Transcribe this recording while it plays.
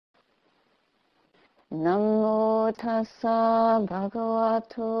Namo tassa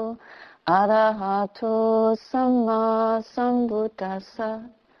bhagavato arahato samma sambuddhassa.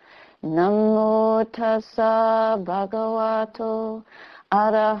 Namo tassa bhagavato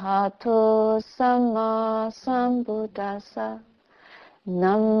arahato samma sambuddhassa.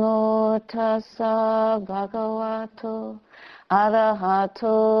 Namo tassa bhagavato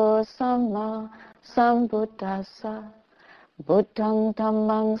arahato samma sambuddhassa. Buddhang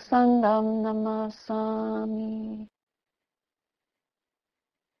dhammang sangham namasami.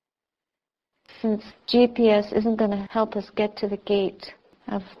 Since GPS isn't going to help us get to the gate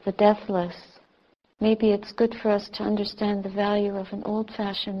of the deathless, maybe it's good for us to understand the value of an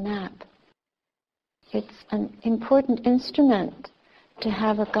old-fashioned map. It's an important instrument to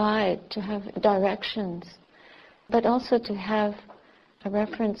have a guide, to have directions, but also to have a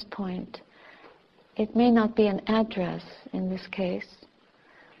reference point. It may not be an address in this case.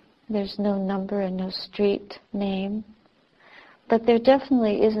 There's no number and no street name. But there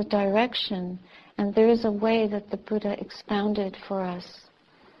definitely is a direction, and there is a way that the Buddha expounded for us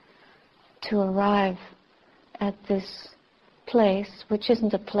to arrive at this place, which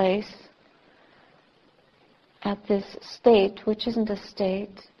isn't a place, at this state, which isn't a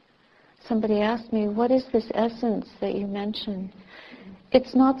state. Somebody asked me, what is this essence that you mentioned?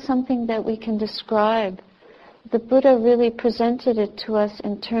 It's not something that we can describe. The Buddha really presented it to us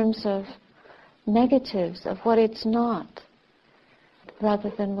in terms of negatives, of what it's not, rather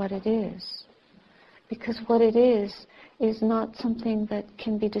than what it is. Because what it is not something that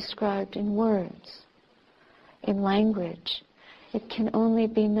can be described in words, in language. It can only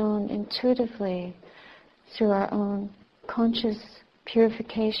be known intuitively through our own conscious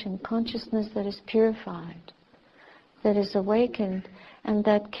purification, consciousness that is purified, that is awakened, and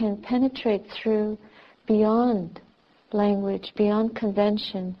that can penetrate through beyond language, beyond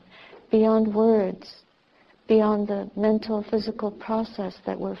convention, beyond words, beyond the mental, physical process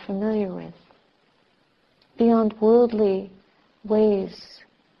that we're familiar with, beyond worldly ways,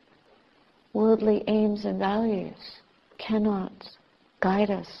 worldly aims and values cannot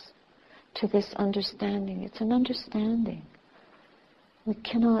guide us to this understanding. It's an understanding. We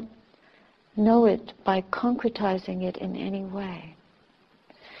cannot know it by concretizing it in any way.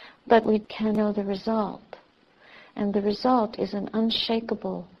 But we can know the result. And the result is an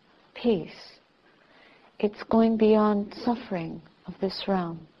unshakable peace. It's going beyond suffering of this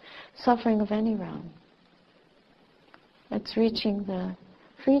realm, suffering of any realm. It's reaching the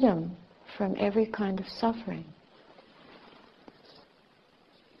freedom from every kind of suffering.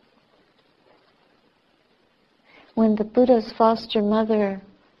 When the Buddha's foster mother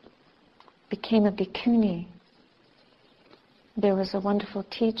became a bhikkhuni, there was a wonderful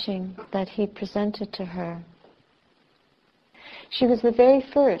teaching that he presented to her. She was the very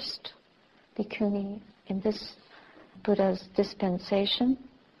first bhikkhuni in this Buddha's dispensation.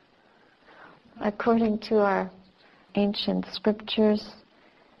 According to our ancient scriptures,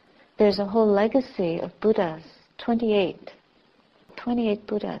 there's a whole legacy of Buddhas, 28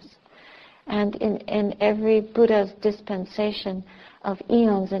 Buddhas. And in every Buddha's dispensation of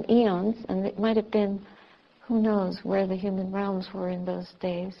eons and eons, and it might have been, who knows where the human realms were in those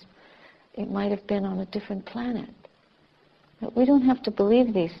days, it might have been on a different planet. But we don't have to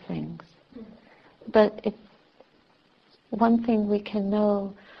believe these things. But one thing we can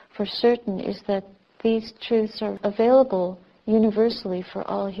know for certain is that these truths are available universally for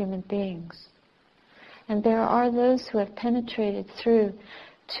all human beings. And there are those who have penetrated through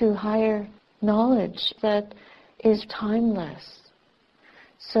to higher knowledge that is timeless.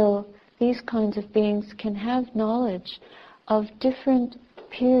 So these kinds of beings can have knowledge of different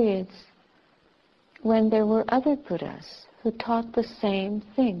periods when there were other Buddhas who taught the same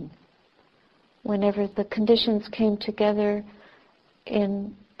thing. Whenever the conditions came together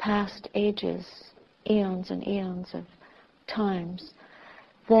in past ages, eons and eons of times,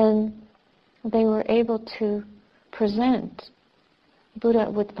 then they were able to present. Buddha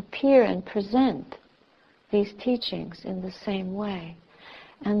would appear and present these teachings in the same way.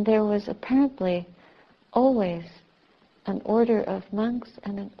 And there was apparently always an order of monks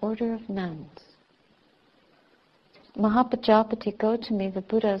and an order of nuns. Mahapajapati Gotami, the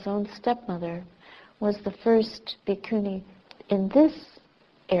Buddha's own stepmother, was the first bhikkhuni in this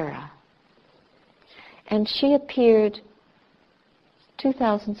era. And she appeared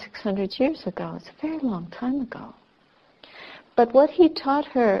 2,600 years ago. It's a very long time ago. But what he taught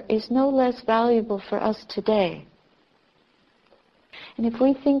her is no less valuable for us today. And if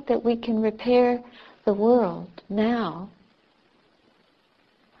we think that we can repair the world now,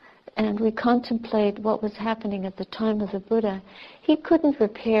 and we contemplate what was happening at the time of the Buddha, he couldn't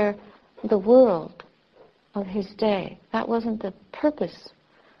repair the world of his day. That wasn't the purpose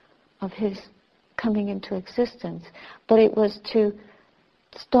of his coming into existence, but it was to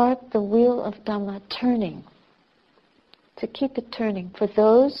start the wheel of Dhamma turning, to keep it turning for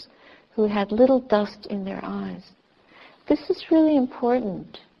those who had little dust in their eyes. This is really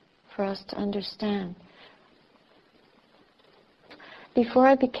important for us to understand. Before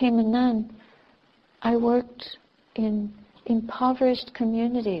I became a nun, I worked in impoverished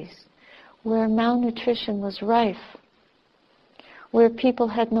communities where malnutrition was rife, where people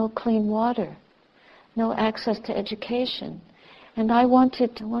had no clean water, no access to education. And I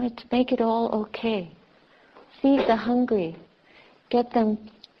wanted to make it all okay. Feed the hungry, get them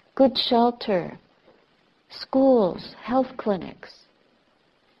good shelter, schools, health clinics.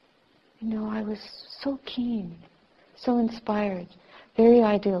 I was so keen, so inspired, very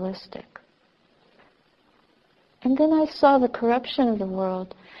idealistic. And then I saw the corruption of the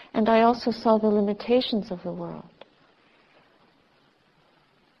world, and I also saw the limitations of the world.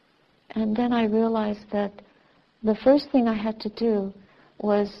 And then I realized that the first thing I had to do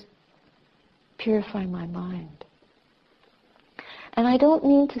was purify my mind. And I don't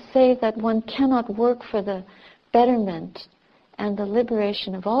mean to say that one cannot work for the betterment and the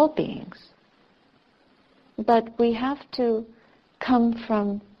liberation of all beings, but we have to come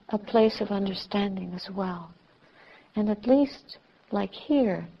from a place of understanding as well. And at least, like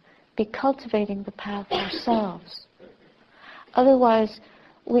here, be cultivating the path ourselves. Otherwise,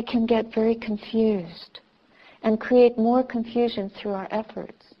 we can get very confused and create more confusion through our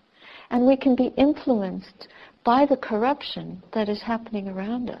efforts. And we can be influenced by the corruption that is happening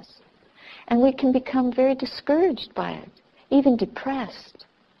around us. And we can become very discouraged by it, even depressed.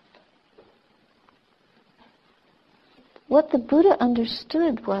 What the Buddha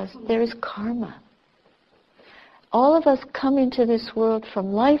understood was there is karma. All of us come into this world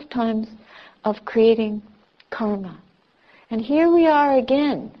from lifetimes of creating karma. And here we are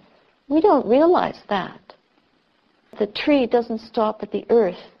again. We don't realize that. The tree doesn't stop at the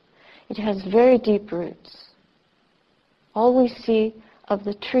earth. It has very deep roots. All we see of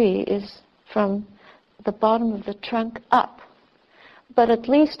the tree is from the bottom of the trunk up. But at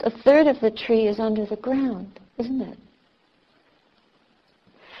least a third of the tree is under the ground, isn't it?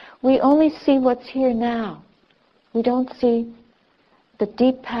 We only see what's here now. We don't see the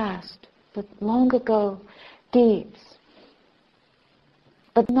deep past, the long ago deeds.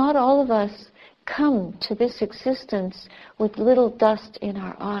 But not all of us come to this existence with little dust in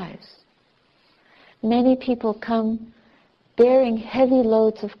our eyes. Many people come bearing heavy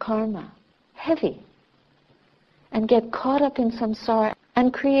loads of karma, heavy, and get caught up in samsara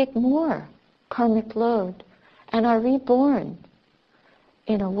and create more karmic load and are reborn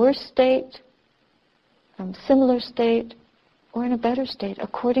in a worse state, similar state, or in a better state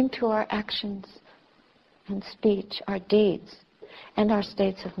according to our actions and speech, our deeds, and our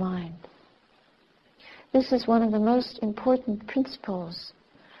states of mind. This is one of the most important principles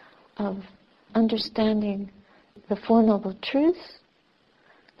of understanding the Four Noble Truths,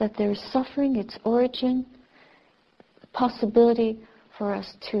 that there is suffering, its origin, the possibility for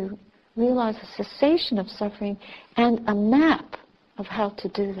us to realize a cessation of suffering, and a map of how to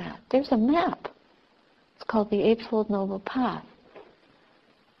do that. There's a map. It's called the Eightfold Noble Path.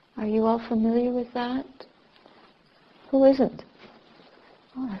 Are you all familiar with that? Who isn't?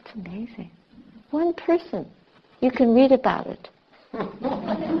 Oh, that's amazing. One person. You can read about it.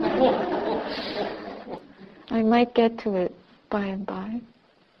 I might get to it by and by.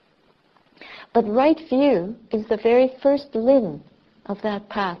 But right view is the very first limb of that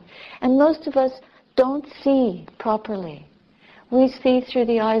path. And most of us don't see properly. We see through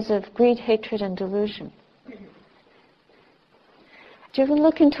the eyes of greed, hatred, and delusion. Did you ever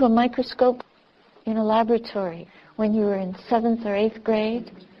look into a microscope in a laboratory when you were in 7th or 8th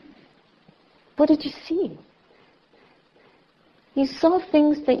grade? What did you see? You saw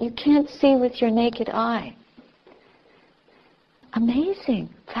things that you can't see with your naked eye. Amazing,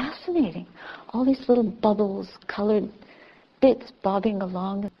 fascinating. All these little bubbles, colored bits bobbing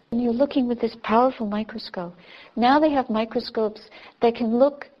along. And you're looking with this powerful microscope. Now they have microscopes that can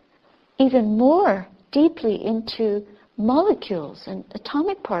look even more deeply into molecules and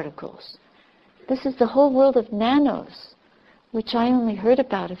atomic particles. This is the whole world of nanos, which I only heard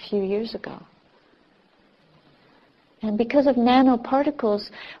about a few years ago. And because of nanoparticles,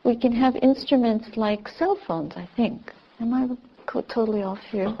 we can have instruments like cell phones, I think. Am I totally off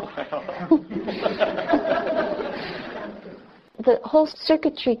here? The whole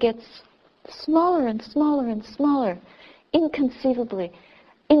circuitry gets smaller and smaller and smaller, inconceivably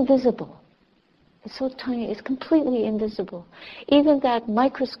invisible. It's so tiny, it's completely invisible. Even that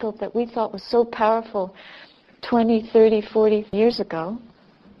microscope that we thought was so powerful 20, 30, 40 years ago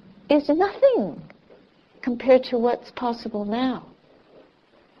is nothing compared to what's possible now.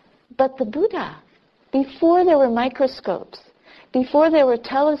 But the Buddha, before there were microscopes, before there were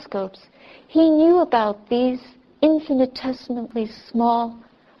telescopes, he knew about these infinitesimally small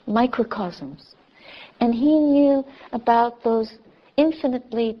microcosms. And he knew about those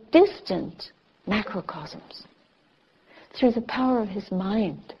infinitely distant macrocosms through the power of his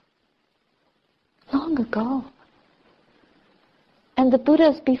mind. Long ago. And the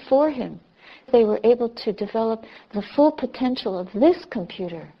Buddhas before him, they were able to develop the full potential of this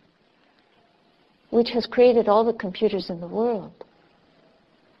computer, which has created all the computers in the world,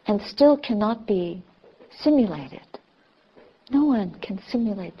 and still cannot be simulated. No one can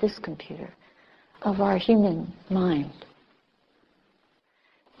simulate this computer of our human mind.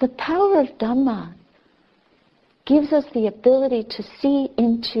 The power of Dhamma gives us the ability to see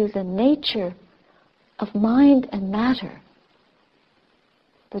into the nature of mind and matter.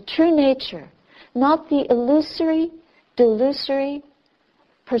 The true nature, not the illusory, delusory,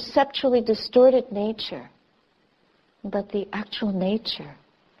 perceptually distorted nature, but the actual nature.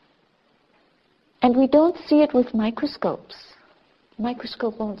 And we don't see it with microscopes.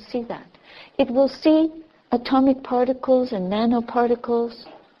 Microscope won't see that. It will see atomic particles and nanoparticles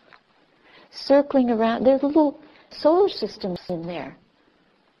circling around. There's little solar systems in there.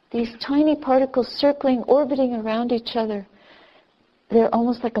 These tiny particles circling, orbiting around each other. They're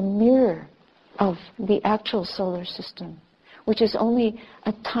almost like a mirror of the actual solar system, which is only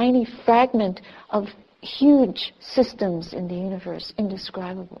a tiny fragment of huge systems in the universe,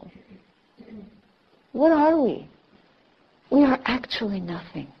 indescribable. What are we? We are actually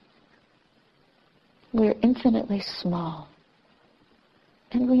nothing. We're infinitely small.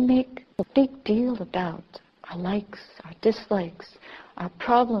 And we make a big deal about our likes, our dislikes, our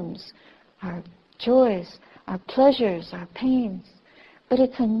problems, our joys, our pleasures, our pains. But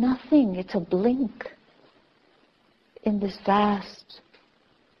it's a nothing, it's a blink in this vast,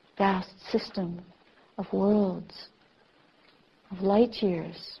 vast system of worlds, of light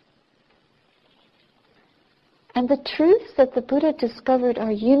years. And the truths that the Buddha discovered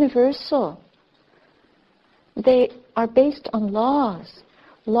are universal. They are based on laws,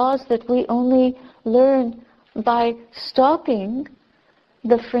 laws that we only learn by stopping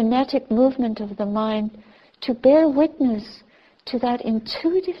the frenetic movement of the mind to bear witness to that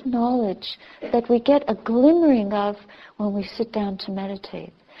intuitive knowledge that we get a glimmering of when we sit down to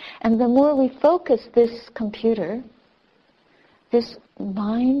meditate. And the more we focus this computer, this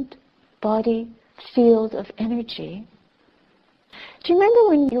mind-body field of energy. Do you remember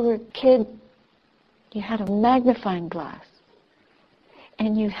when you were a kid, you had a magnifying glass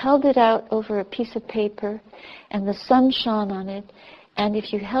and you held it out over a piece of paper and the sun shone on it, and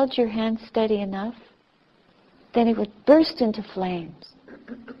if you held your hand steady enough, then it would burst into flames,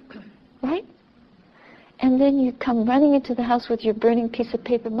 right? And then you come running into the house with your burning piece of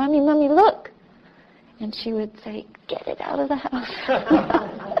paper, "Mommy, Mommy, look!" And she would say, "Get it out of the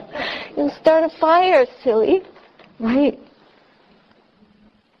house." You'll start a fire, silly, right?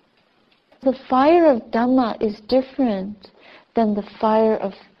 The fire of Dhamma is different than the fire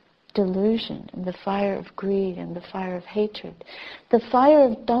of delusion and the fire of greed and the fire of hatred. The fire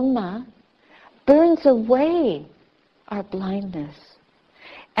of Dhamma burns away our blindness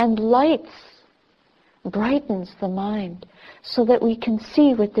and lights, brightens the mind so that we can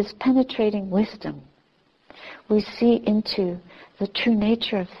see with this penetrating wisdom. We see into the true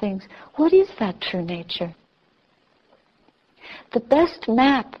nature of things. What is that true nature? The best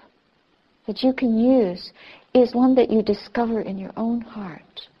map that you can use is one that you discover in your own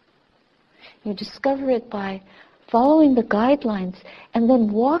heart. You discover it by following the guidelines and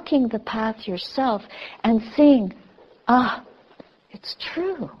then walking the path yourself and seeing, it's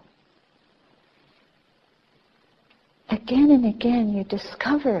true. Again and again you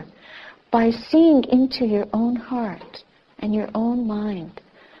discover by seeing into your own heart and your own mind,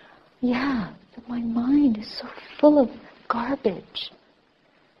 my mind is so full of garbage.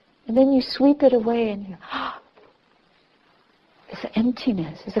 And then you sweep it away and it's an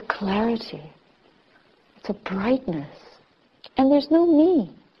emptiness, it's a clarity, it's a brightness. And there's no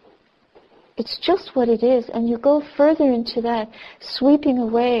me. It's just what it is. And you go further into that, sweeping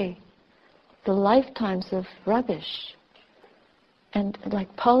away the lifetimes of rubbish and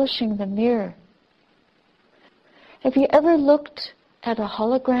like polishing the mirror. Have you ever looked at a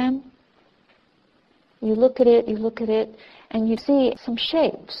hologram? You look at it, and you see some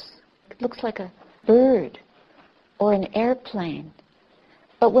shapes. It looks like a bird or an airplane.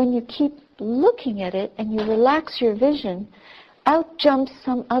 But when you keep looking at it and you relax your vision, out jumps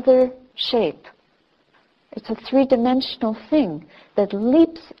some other shape. It's a three-dimensional thing that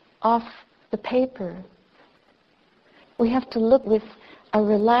leaps off the paper. We have to look with a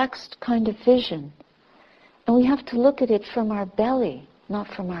relaxed kind of vision. And we have to look at it from our belly, not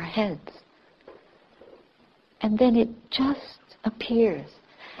from our heads. And then it just appears.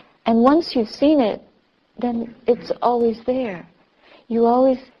 And once you've seen it, then it's always there. You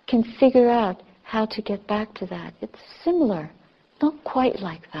always can figure out how to get back to that. It's similar, not quite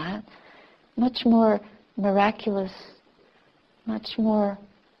like that. Much more miraculous, much more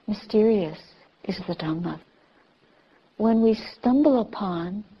mysterious is the Dhamma. When we stumble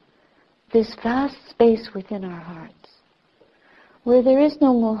upon this vast space within our hearts, where there is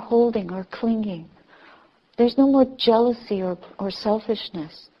no more holding or clinging, there's no more jealousy or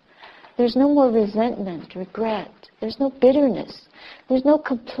selfishness, there's no more resentment, regret, there's no bitterness, there's no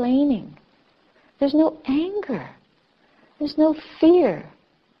complaining, there's no anger, there's no fear,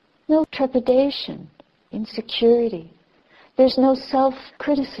 no trepidation, insecurity, there's no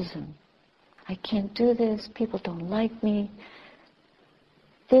self-criticism. I can't do this, people don't like me.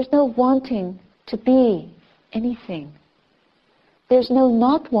 There's no wanting to be anything. There's no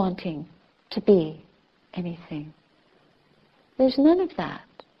not wanting to be anything. There's none of that.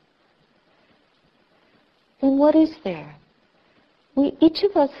 Then what is there? Each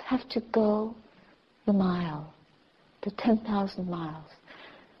of us have to go the mile, the 10,000 miles,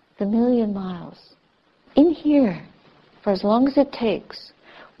 the 1,000,000 miles, in here, for as long as it takes.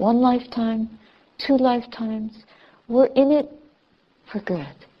 1 lifetime, 2 lifetimes, we're in it for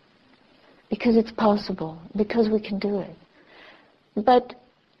good. Because it's possible, because we can do it. But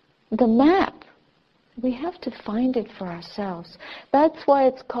the map, we have to find it for ourselves. That's why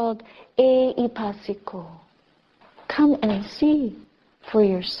it's called eipasiko. Come and see for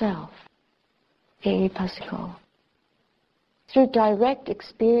yourself. Eipasiko. Through direct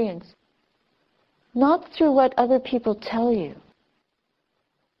experience. Not through what other people tell you.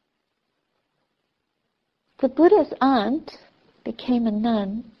 The Buddha's aunt became a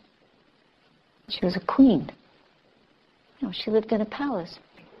nun. She was a queen. She lived in a palace.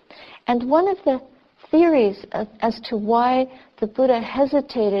 And one of the theories as to why the Buddha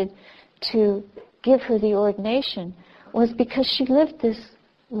hesitated to give her the ordination was because she lived this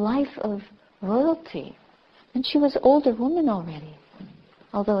life of royalty. And she was an older woman already.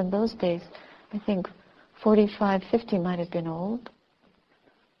 Although in those days, I think 45, 50 might have been old.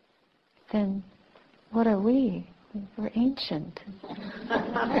 Then what are we? We're ancient.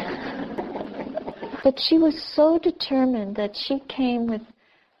 But she was so determined that she came with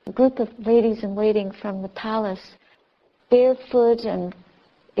a group of ladies in waiting from the palace, barefoot and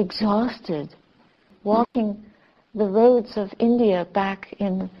exhausted, walking the roads of India back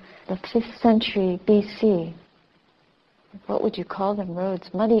in the 5th century BC. What would you call them roads?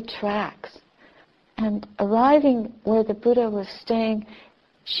 Muddy tracks. And arriving where the Buddha was staying,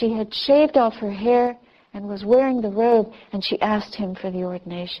 she had shaved off her hair and was wearing the robe, and she asked him for the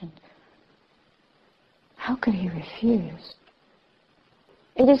ordination. How could he refuse?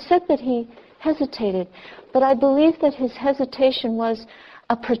 It is said that he hesitated, but I believe that his hesitation was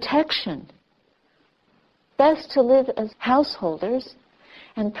a protection. Best to live as householders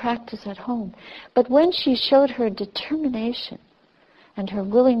and practice at home. But when she showed her determination and her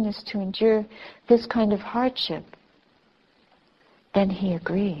willingness to endure this kind of hardship, then he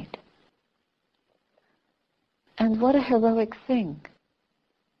agreed. And what a heroic thing.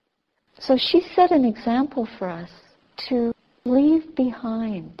 So she set an example for us to leave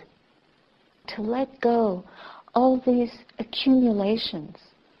behind, to let go all these accumulations,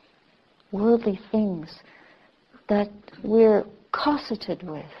 worldly things that we're cosseted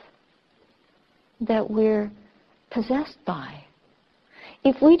with, that we're possessed by.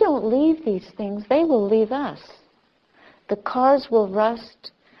 If we don't leave these things, they will leave us. The cars will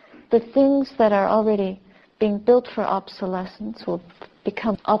rust. The things that are already being built for obsolescence will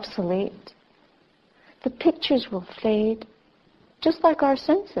become obsolete. The pictures will fade, just like our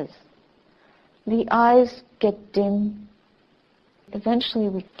senses. The eyes get dim. Eventually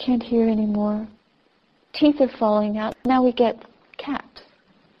we can't hear anymore. Teeth are falling out. Now we get caps.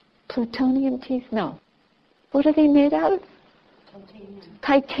 Plutonium teeth? No. What are they made out of?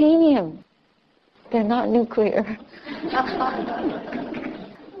 Titanium. They're not nuclear.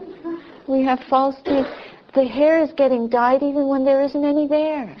 We have false teeth. The hair is getting dyed even when there isn't any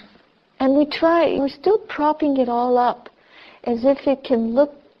there. And we're still propping it all up as if it can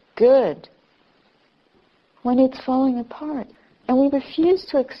look good when it's falling apart. And we refuse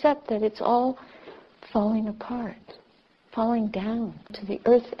to accept that it's all falling apart. falling down to the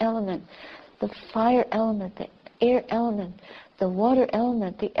earth element, the fire element, the air element, the water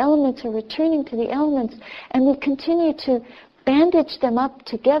element. The elements are returning to the elements, and we continue to bandage them up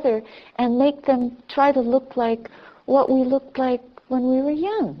together and make them try to look like what we looked like when we were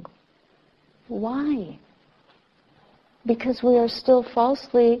young. Why? Because we are still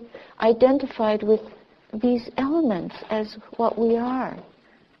falsely identified with these elements as what we are.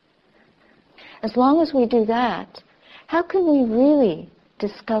 As long as we do that, how can we really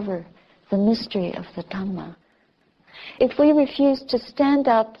discover the mystery of the Dhamma? If we refuse to stand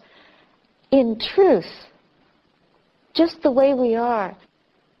up in truth, just the way we are,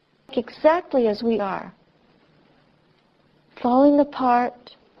 exactly as we are, falling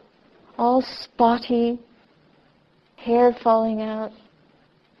apart, all spotty, hair falling out,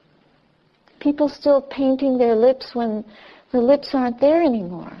 people still painting their lips when the lips aren't there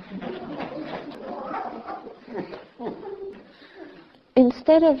anymore.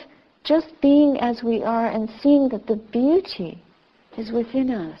 Instead of just being as we are and seeing that the beauty is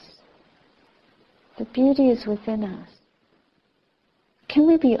within us. The beauty is within us. Can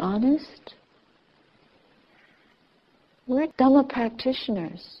we be honest? We're Dhamma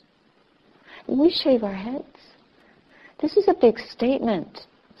practitioners. We shave our heads. This is a big statement,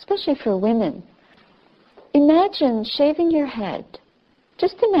 especially for women. Imagine shaving your head.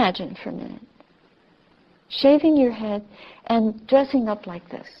 Just imagine for a minute. Shaving your head and dressing up like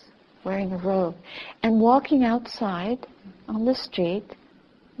this, wearing a robe, and walking outside on the street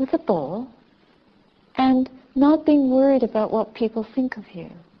with a bowl and not being worried about what people think of you.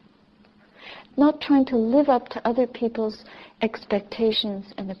 Not trying to live up to other people's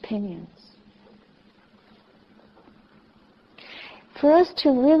expectations and opinions. For us to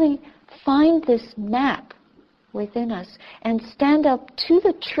really find this map within us and stand up to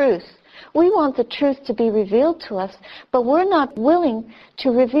the truth. We want the truth to be revealed to us, but we're not willing to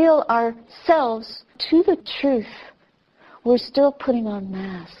reveal ourselves to the truth. We're still putting on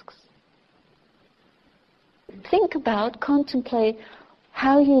masks. Think about, contemplate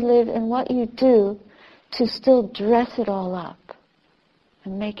how you live and what you do to still dress it all up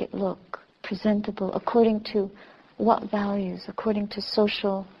and make it look presentable according to what values, according to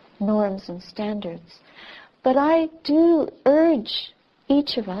social norms and standards. But I do urge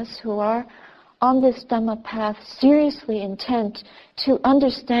each of us who are on this Dhamma path seriously intent to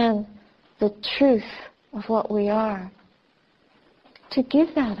understand the truth of what we are, to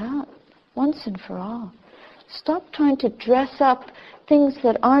give that up once and for all. Stop trying to dress up things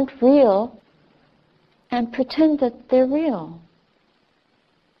that aren't real and pretend that they're real.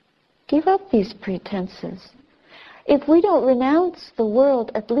 Give up these pretenses. If we don't renounce the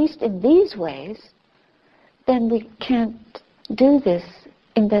world, at least in these ways, then we can't do this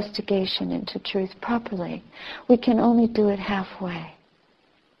investigation into truth properly. We can only do it halfway.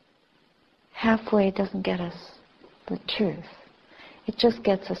 Halfway doesn't get us the truth. It just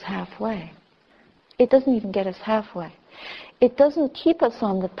gets us halfway. It doesn't even get us halfway. It doesn't keep us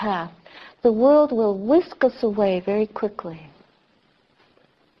on the path. The world will whisk us away very quickly.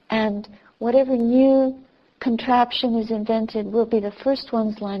 And whatever new contraption is invented, we'll be the first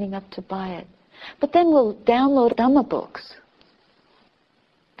ones lining up to buy it. But then we'll download Dhamma books.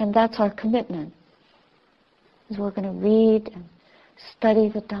 And that's our commitment. Is we're going to read and study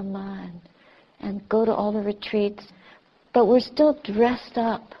the Dhamma and go to all the retreats. But we're still dressed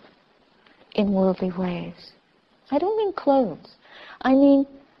up in worldly ways. I don't mean clothes. I mean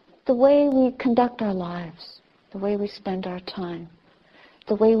the way we conduct our lives, the way we spend our time,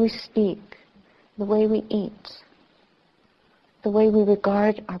 the way we speak, the way we eat, the way we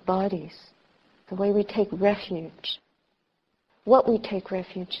regard our bodies, the way we take refuge, what we take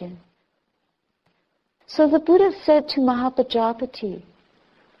refuge in. So the Buddha said to Mahapajapati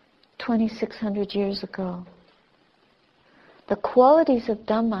 2,600 years ago, the qualities of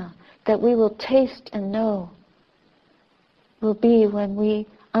Dhamma that we will taste and know will be when we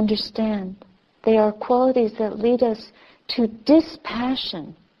understand. They are qualities that lead us to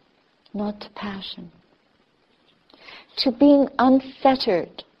dispassion, not to passion. To being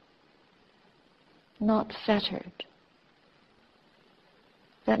unfettered, not fettered.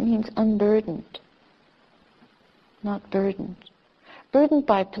 That means unburdened, not burdened. Burdened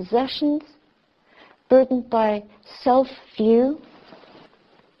by possessions, burdened by self-view.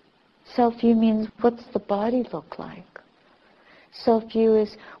 Self-view means, what's the body look like? Self-view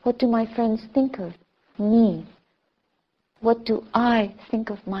is, what do my friends think of me? What do I think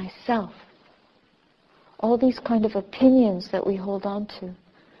of myself? All these kind of opinions that we hold on to.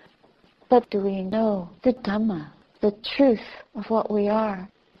 But do we know the Dhamma, the truth of what we are?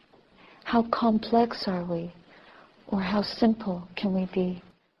 How complex are we? Or how simple can we be?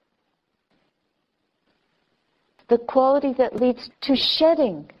 The quality that leads to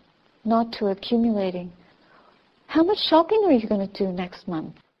shedding, not to accumulating. How much shopping are you going to do next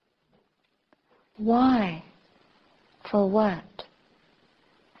month? Why? For what?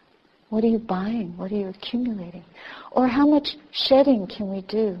 What are you buying? What are you accumulating? Or how much shedding can we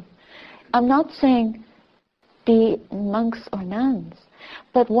do? I'm not saying be monks or nuns,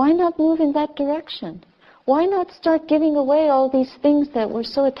 but why not move in that direction? Why not start giving away all these things that we're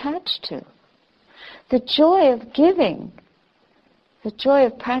so attached to? The joy of giving, the joy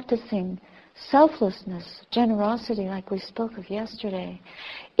of practicing selflessness, generosity, like we spoke of yesterday,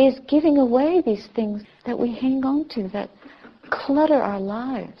 is giving away these things that we hang on to, that clutter our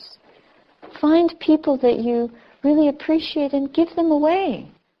lives. Find people that you really appreciate and give them away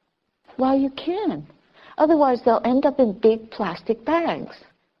while you can. Otherwise, they'll end up in big plastic bags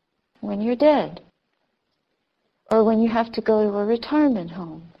when you're dead, or when you have to go to a retirement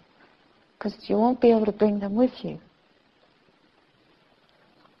home, because you won't be able to bring them with you.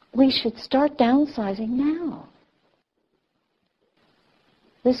 We should start downsizing now.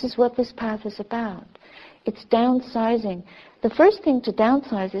 This is what this path is about. It's downsizing. The first thing to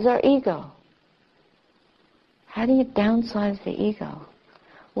downsize is our ego. How do you downsize the ego?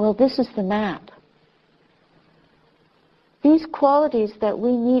 Well, this is the map. These qualities that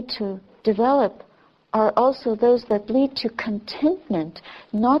we need to develop are also those that lead to contentment,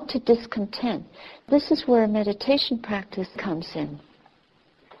 not to discontent. This is where meditation practice comes in.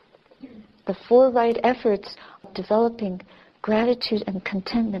 The 4 right efforts of developing gratitude and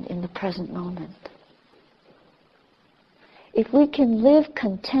contentment in the present moment. If we can live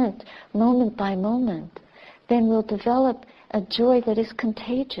content moment by moment, then we'll develop a joy that is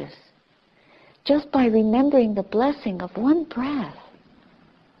contagious. Just by remembering the blessing of one breath,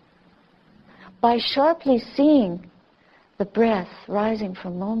 by sharply seeing the breath rising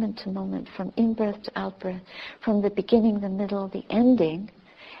from moment to moment, from in-breath to out-breath, from the beginning, the middle, the ending,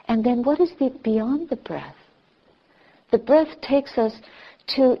 and then what is beyond the breath? The breath takes us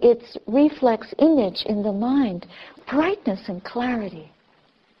to its reflex image in the mind, brightness and clarity.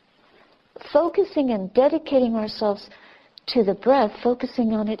 Focusing and dedicating ourselves to the breath,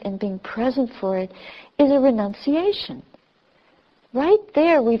 focusing on it and being present for it, is a renunciation. Right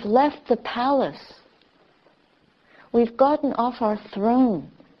there, we've left the palace. We've gotten off our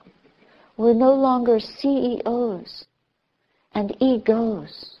throne. We're no longer CEOs and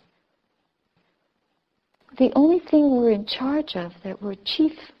egos. The only thing we're in charge of, that we're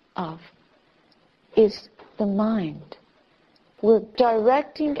chief of, is the mind. We're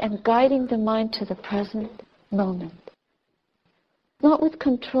directing and guiding the mind to the present moment. Not with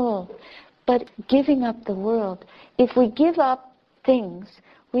control, but giving up the world. If we give up things,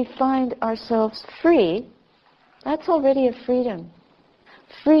 we find ourselves free. That's already a freedom.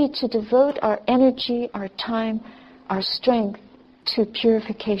 Free to devote our energy, our time, our strength to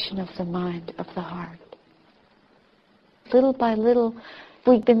purification of the mind, of the heart. Little by little,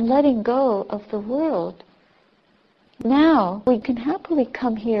 we've been letting go of the world. Now we can happily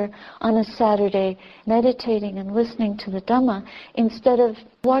come here on a Saturday meditating and listening to the Dhamma instead of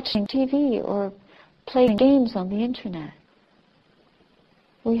watching TV or playing games on the internet.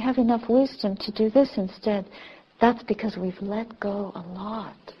 We have enough wisdom to do this instead. That's because we've let go a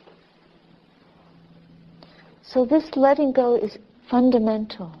lot. So this letting go is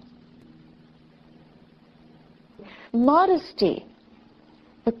fundamental. Modesty,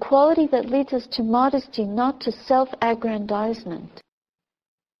 the quality that leads us to modesty, not to self-aggrandizement.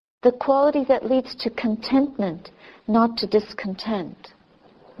 The quality that leads to contentment, not to discontent.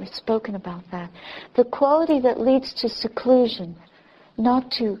 We've spoken about that. The quality that leads to seclusion,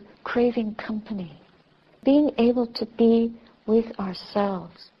 not to craving company. Being able to be with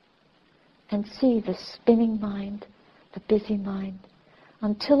ourselves and see the spinning mind, the busy mind,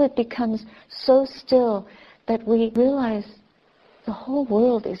 until it becomes so still that we realize the whole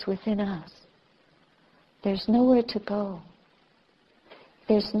world is within us. There's nowhere to go.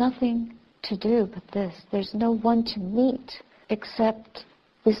 There's nothing to do but this. There's no one to meet except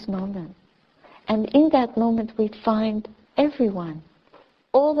this moment. And in that moment we find everyone.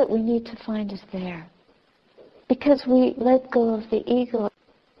 All that we need to find is there. Because we let go of the ego.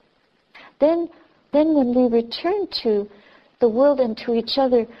 Then when we return to the world and to each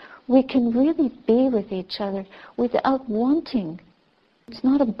other, we can really be with each other without wanting. It's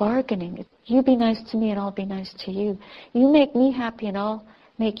not a bargaining. You be nice to me and I'll be nice to you. You make me happy and I'll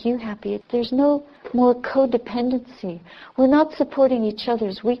make you happy. There's no more codependency. We're not supporting each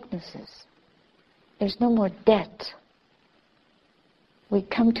other's weaknesses. There's no more debt. we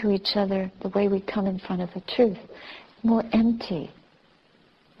come to each other the way we come in front of the truth. More empty,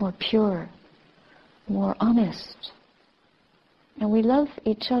 more pure, more honest. And we love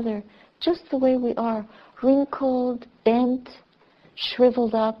each other just the way we are, wrinkled, bent,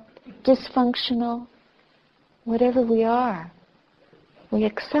 shriveled up, dysfunctional, whatever we are. We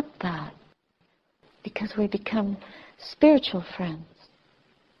accept that because we become spiritual friends.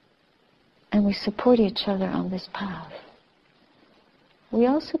 And we support each other on this path. We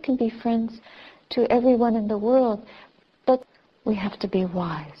also can be friends to everyone in the world, but we have to be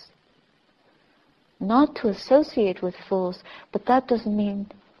wise. Not to associate with fools, but that doesn't mean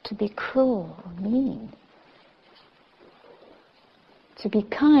to be cruel or mean. To be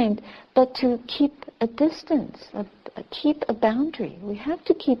kind, but to keep a distance, keep a boundary. We have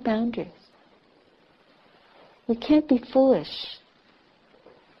to keep boundaries. We can't be foolish.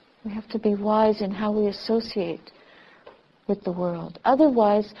 We have to be wise in how we associate with the world.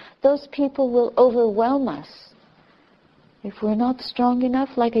 Otherwise, those people will overwhelm us. If we're not strong enough,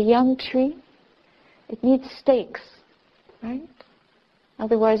 like a young tree, it needs stakes, right?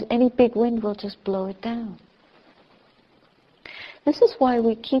 Otherwise, any big wind will just blow it down. This is why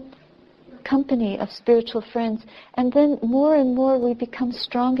we keep company of spiritual friends, and then more and more we become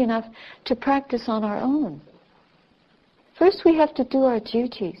strong enough to practice on our own. First, we have to do our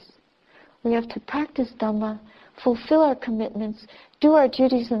duties. We have to practice Dhamma, fulfill our commitments, do our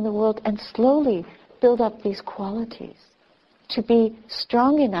duties in the world, and slowly build up these qualities. To be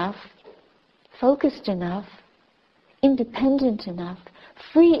strong enough, focused enough, independent enough,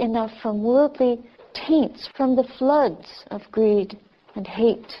 free enough from worldly taints, from the floods of greed and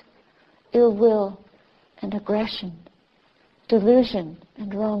hate, ill will and aggression, delusion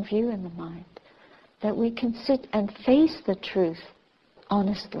and wrong view in the mind, that we can sit and face the truth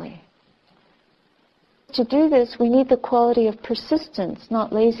honestly. To do this, we need the quality of persistence,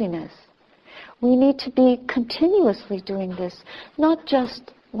 not laziness. We need to be continuously doing this, not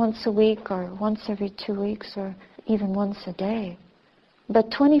just once a week or once every 2 weeks or even once a day, but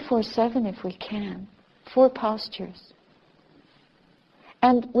 24/7 if we can, 4 postures.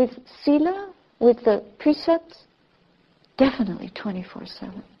 And with sila, with the precepts, definitely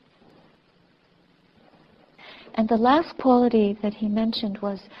 24/7. And the last quality that he mentioned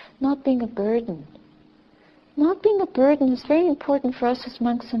was not being a burden. Not being a burden is very important for us as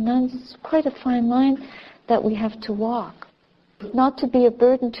monks and nuns. It's quite a fine line that we have to walk. Not to be a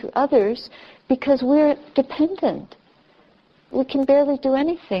burden to others because we're dependent. We can barely do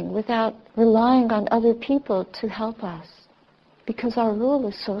anything without relying on other people to help us because our rule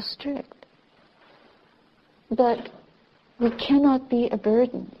is so strict. But we cannot be a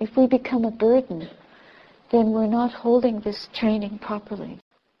burden. If we become a burden, then we're not holding this training properly.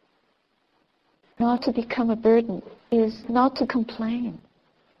 Not to become a burden is not to complain.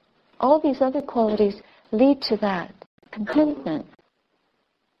 All these other qualities lead to that, contentment.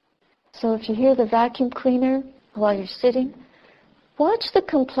 So if you hear the vacuum cleaner while you're sitting, watch the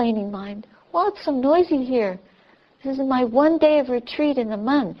complaining mind. Wow, it's so noisy here. This is my 1 day of retreat in a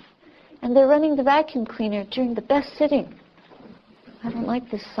month, and they're running the vacuum cleaner during the best sitting. I don't like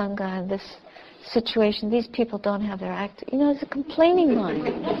this Sangha and this situation. These people don't have their act. It's a complaining mind.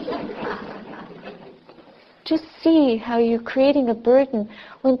 Just see how you're creating a burden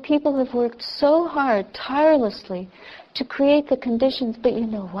when people have worked so hard, tirelessly, to create the conditions, but you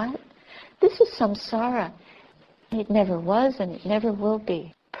know what? This is samsara. It never was and it never will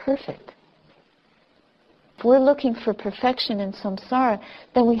be perfect. If we're looking for perfection in samsara,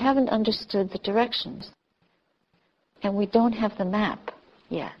 then we haven't understood the directions. And we don't have the map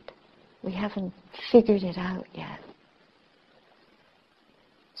yet. We haven't figured it out yet.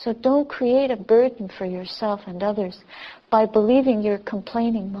 So don't create a burden for yourself and others by believing your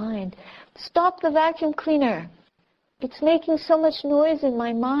complaining mind. Stop the vacuum cleaner. It's making so much noise in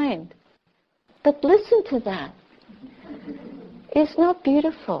my mind. But listen to that. It's not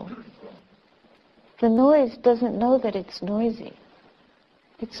beautiful. The noise doesn't know that it's noisy.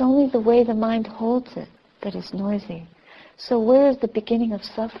 It's only the way the mind holds it that is noisy. So where is the beginning of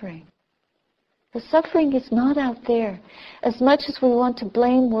suffering? The suffering is not out there. As much as we want to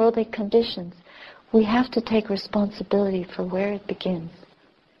blame worldly conditions, we have to take responsibility for where it begins.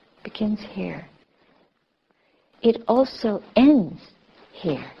 It begins here. It also ends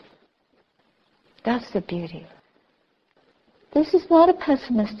here. That's the beauty. This is not a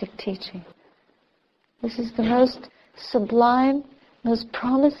pessimistic teaching. This is the most sublime, most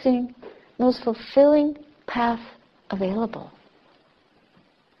promising, most fulfilling path available.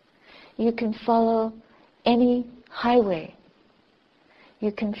 You can follow any highway.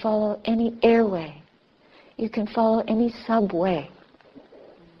 You can follow any airway. You can follow any subway.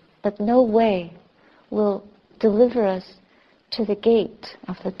 But no way will deliver us to the gate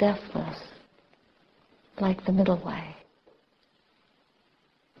of the deathless like the middle way.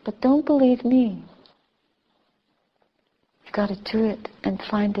 But don't believe me. You've got to do it and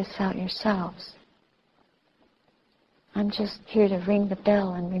find this out yourselves. I'm just here to ring the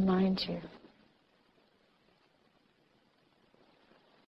bell and remind you.